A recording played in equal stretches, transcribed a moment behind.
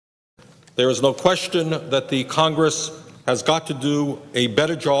There is no question that the Congress has got to do a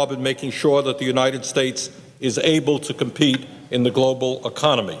better job in making sure that the United States is able to compete in the global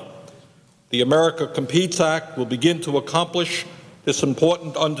economy. The America Competes Act will begin to accomplish this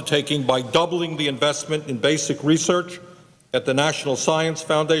important undertaking by doubling the investment in basic research at the National Science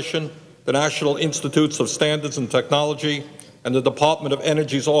Foundation, the National Institutes of Standards and Technology, and the Department of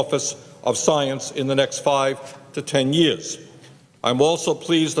Energy's Office of Science in the next 5 to 10 years. I'm also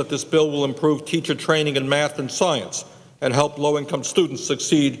pleased that this bill will improve teacher training in math and science and help low-income students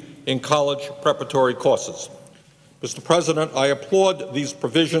succeed in college preparatory courses. Mr. President, I applaud these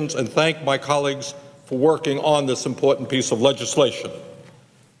provisions and thank my colleagues for working on this important piece of legislation.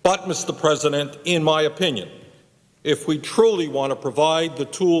 But, Mr. President, in my opinion, if we truly want to provide the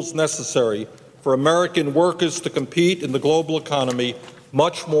tools necessary for American workers to compete in the global economy,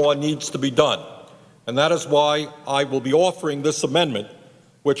 much more needs to be done. And that is why I will be offering this amendment,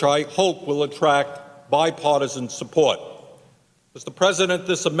 which I hope will attract bipartisan support. Mr. President,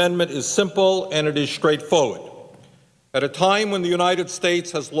 this amendment is simple and it is straightforward. At a time when the United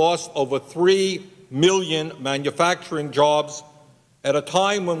States has lost over 3 million manufacturing jobs, at a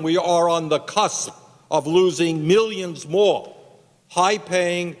time when we are on the cusp of losing millions more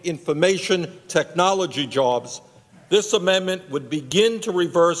high-paying information technology jobs, this amendment would begin to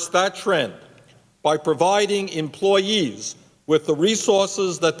reverse that trend by providing employees with the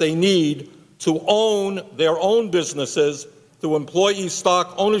resources that they need to own their own businesses through employee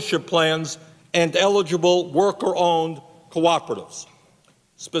stock ownership plans and eligible worker-owned cooperatives.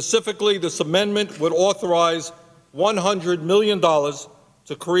 Specifically, this amendment would authorize $100 million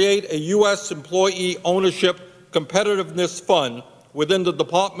to create a U.S. employee ownership competitiveness fund within the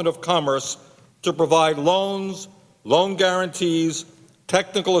Department of Commerce to provide loans, loan guarantees,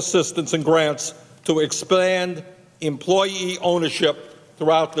 technical assistance, and grants to expand employee ownership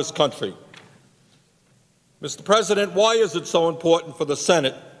throughout this country. Mr. President, why is it so important for the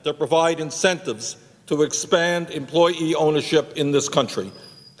Senate to provide incentives to expand employee ownership in this country?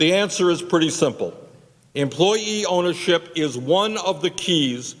 The answer is pretty simple. Employee ownership is one of the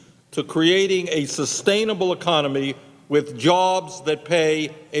keys to creating a sustainable economy with jobs that pay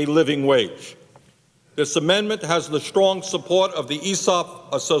a living wage. This amendment has the strong support of the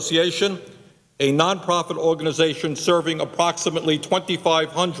ESOP Association, a nonprofit organization serving approximately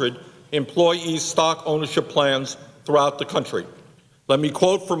 2,500 employee stock ownership plans throughout the country. Let me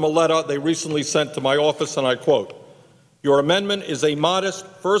quote from a letter they recently sent to my office, and I quote, "Your amendment is a modest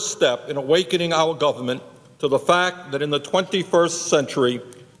first step in awakening our government to the fact that in the 21st century,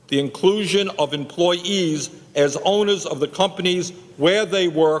 the inclusion of employees as owners of the companies where they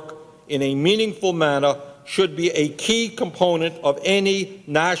work in a meaningful manner should be a key component of any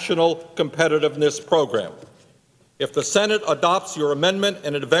national competitiveness program." If the Senate adopts your amendment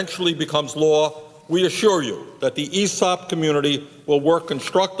and it eventually becomes law, we assure you that the ESOP community will work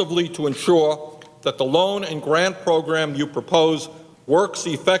constructively to ensure that the loan and grant program you propose works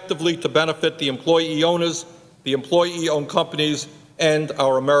effectively to benefit the employee owners, the employee-owned companies, and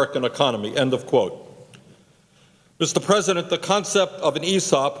our American economy. End of quote. Mr. President, the concept of an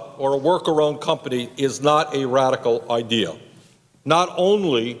ESOP, or a worker-owned company, is not a radical idea. Not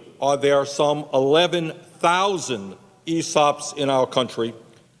only are there some 11,000 ESOPs in our country,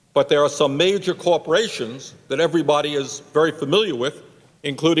 but there are some major corporations that everybody is very familiar with,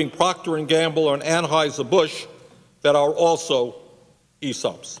 including Procter & Gamble and Anheuser-Busch, that are also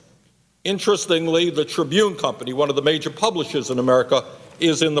ESOPs. Interestingly, the Tribune Company, one of the major publishers in America,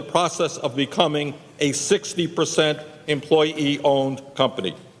 is in the process of becoming a 60% employee-owned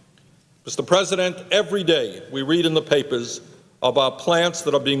company. Mr. President, every day we read in the papers about plants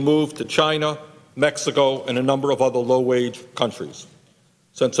that are being moved to China, Mexico, and a number of other low-wage countries.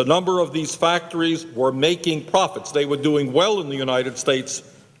 Since a number of these factories were making profits, they were doing well in the United States,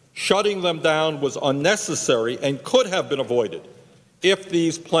 shutting them down was unnecessary and could have been avoided if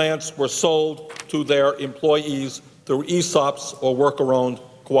these plants were sold to their employees through ESOPs or worker-owned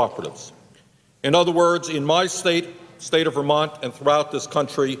cooperatives. In other words, in my state of Vermont, and throughout this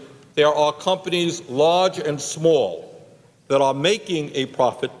country, there are companies, large and small, that are making a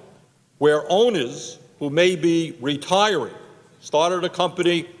profit where owners who may be retiring, started a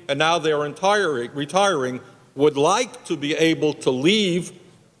company and now they're retiring, would like to be able to leave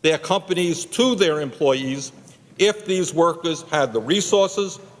their companies to their employees if these workers had the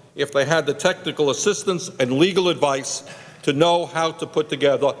resources, if they had the technical assistance and legal advice to know how to put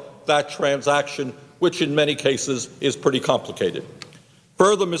together that transaction, which in many cases is pretty complicated.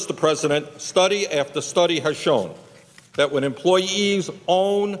 Further, Mr. President, study after study has shown that when employees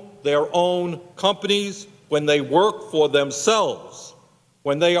own their own companies, when they work for themselves,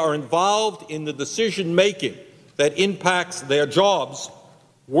 when they are involved in the decision-making that impacts their jobs,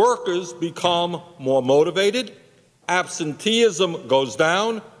 workers become more motivated, absenteeism goes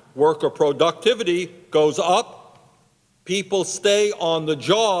down, worker productivity goes up, people stay on the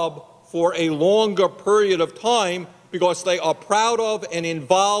job for a longer period of time because they are proud of and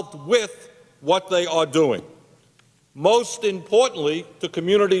involved with what they are doing. Most importantly to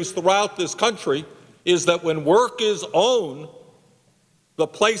communities throughout this country is that when workers own the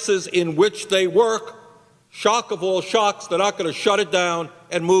places in which they work, shock of all shocks, they're not going to shut it down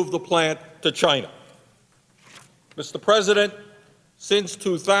and move the plant to China. Mr. President, since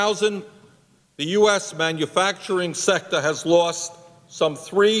 2000, the U.S. manufacturing sector has lost some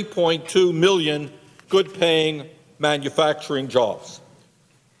 3.2 million good-paying manufacturing jobs.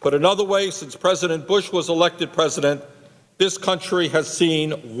 Put another way, since President Bush was elected president, this country has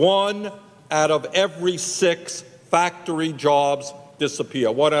seen 1 out of every 6 factory jobs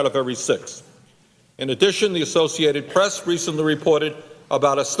disappear, 1 out of every 6. In addition, the Associated Press recently reported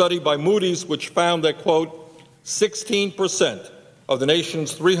about a study by Moody's which found that, quote, 16% of the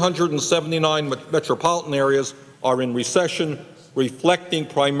nation's 379 metropolitan areas are in recession, reflecting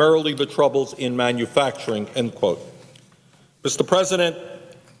primarily the troubles in manufacturing, end quote. Mr. President,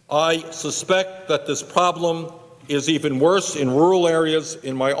 I suspect that this problem is even worse in rural areas.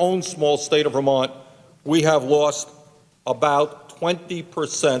 In my own small state of Vermont, we have lost about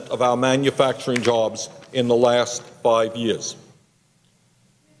 20% of our manufacturing jobs in the last 5 years.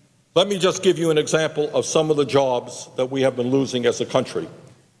 Let me just give you an example of some of the jobs that we have been losing as a country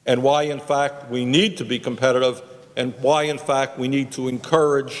and why, in fact, we need to be competitive and why, in fact, we need to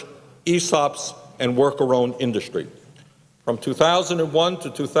encourage ESOPs and worker-owned industry. From 2001 to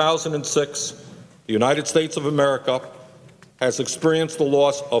 2006, the United States of America has experienced the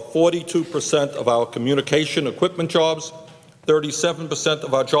loss of 42% of our communication equipment jobs. 37%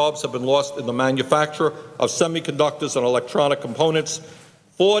 of our jobs have been lost in the manufacture of semiconductors and electronic components.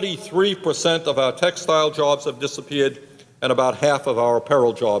 43% of our textile jobs have disappeared, and about half of our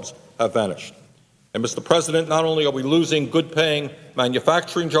apparel jobs have vanished. And, Mr. President, not only are we losing good-paying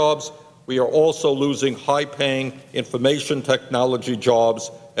manufacturing jobs, we are also losing high-paying information technology jobs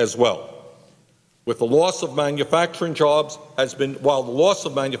as well. With the loss of manufacturing jobs while the loss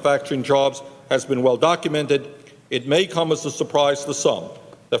of manufacturing jobs has been well documented, it may come as a surprise to some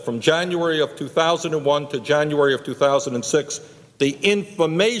that from January of 2001 to January of 2006, the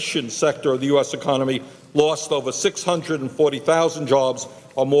information sector of the U.S. economy lost over 640,000 jobs,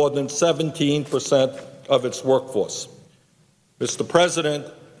 or more than 17% of its workforce. Mr. President,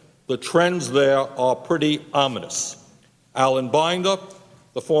 the trends there are pretty ominous. Alan Binder,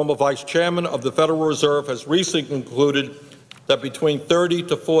 the former vice chairman of the Federal Reserve, has recently concluded that between 30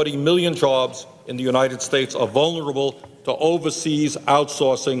 to 40 million jobs in the United States are vulnerable to overseas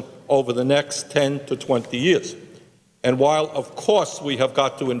outsourcing over the next 10 to 20 years. And while, of course, we have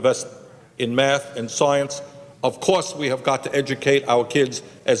got to invest in math and science, of course we have got to educate our kids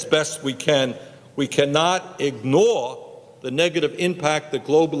as best we can, we cannot ignore the negative impact that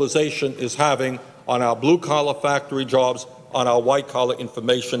globalization is having on our blue-collar factory jobs, on our white-collar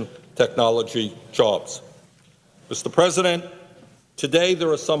information technology jobs. Mr. President, today there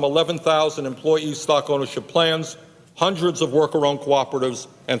are some 11,000 employee stock ownership plans, hundreds of worker-owned cooperatives,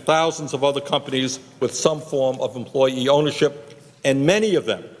 and thousands of other companies with some form of employee ownership, and many of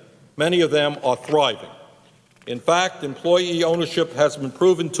them are thriving. In fact, employee ownership has been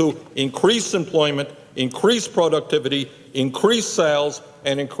proven to increase employment, increase productivity, increase sales,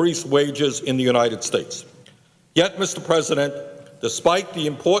 and increase wages in the United States. Yet, Mr. President, despite the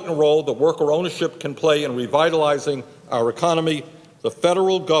important role that worker ownership can play in revitalizing our economy, the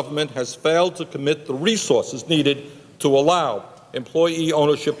federal government has failed to commit the resources needed to allow employee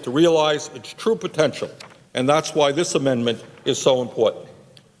ownership to realize its true potential, and that's why this amendment is so important.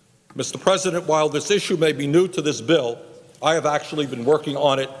 Mr. President, while this issue may be new to this bill, I have actually been working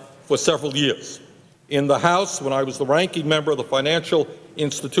on it for several years. In the House, when I was the ranking member of the Financial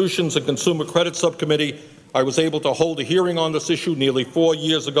Institutions and Consumer Credit Subcommittee, I was able to hold a hearing on this issue nearly 4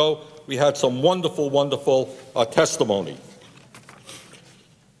 years ago. We had some wonderful testimony.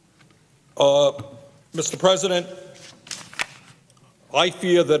 Mr. President, I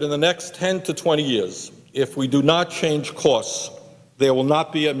fear that in the next 10 to 20 years, if we do not change course, there will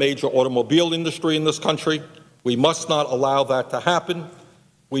not be a major automobile industry in this country. We must not allow that to happen.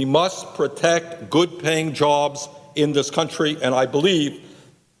 We must protect good-paying jobs in this country, and I believe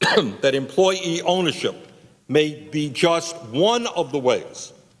that employee ownership may be just one of the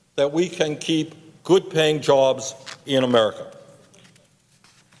ways that we can keep good-paying jobs in America.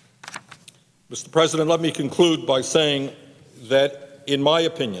 Mr. President, let me conclude by saying that in my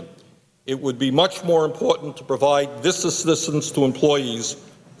opinion, it would be much more important to provide this assistance to employees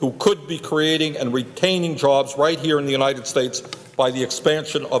who could be creating and retaining jobs right here in the United States by the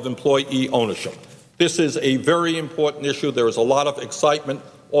expansion of employee ownership. This is a very important issue. There is a lot of excitement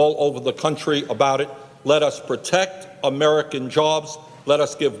all over the country about it. Let us protect American jobs. Let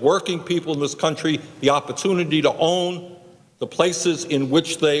us give working people in this country the opportunity to own the places in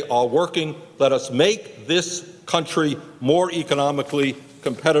which they are working. Let us make this country more economically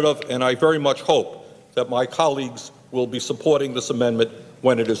competitive, and I very much hope that my colleagues will be supporting this amendment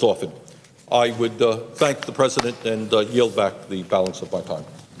when it is offered. I would thank the President and yield back the balance of my time.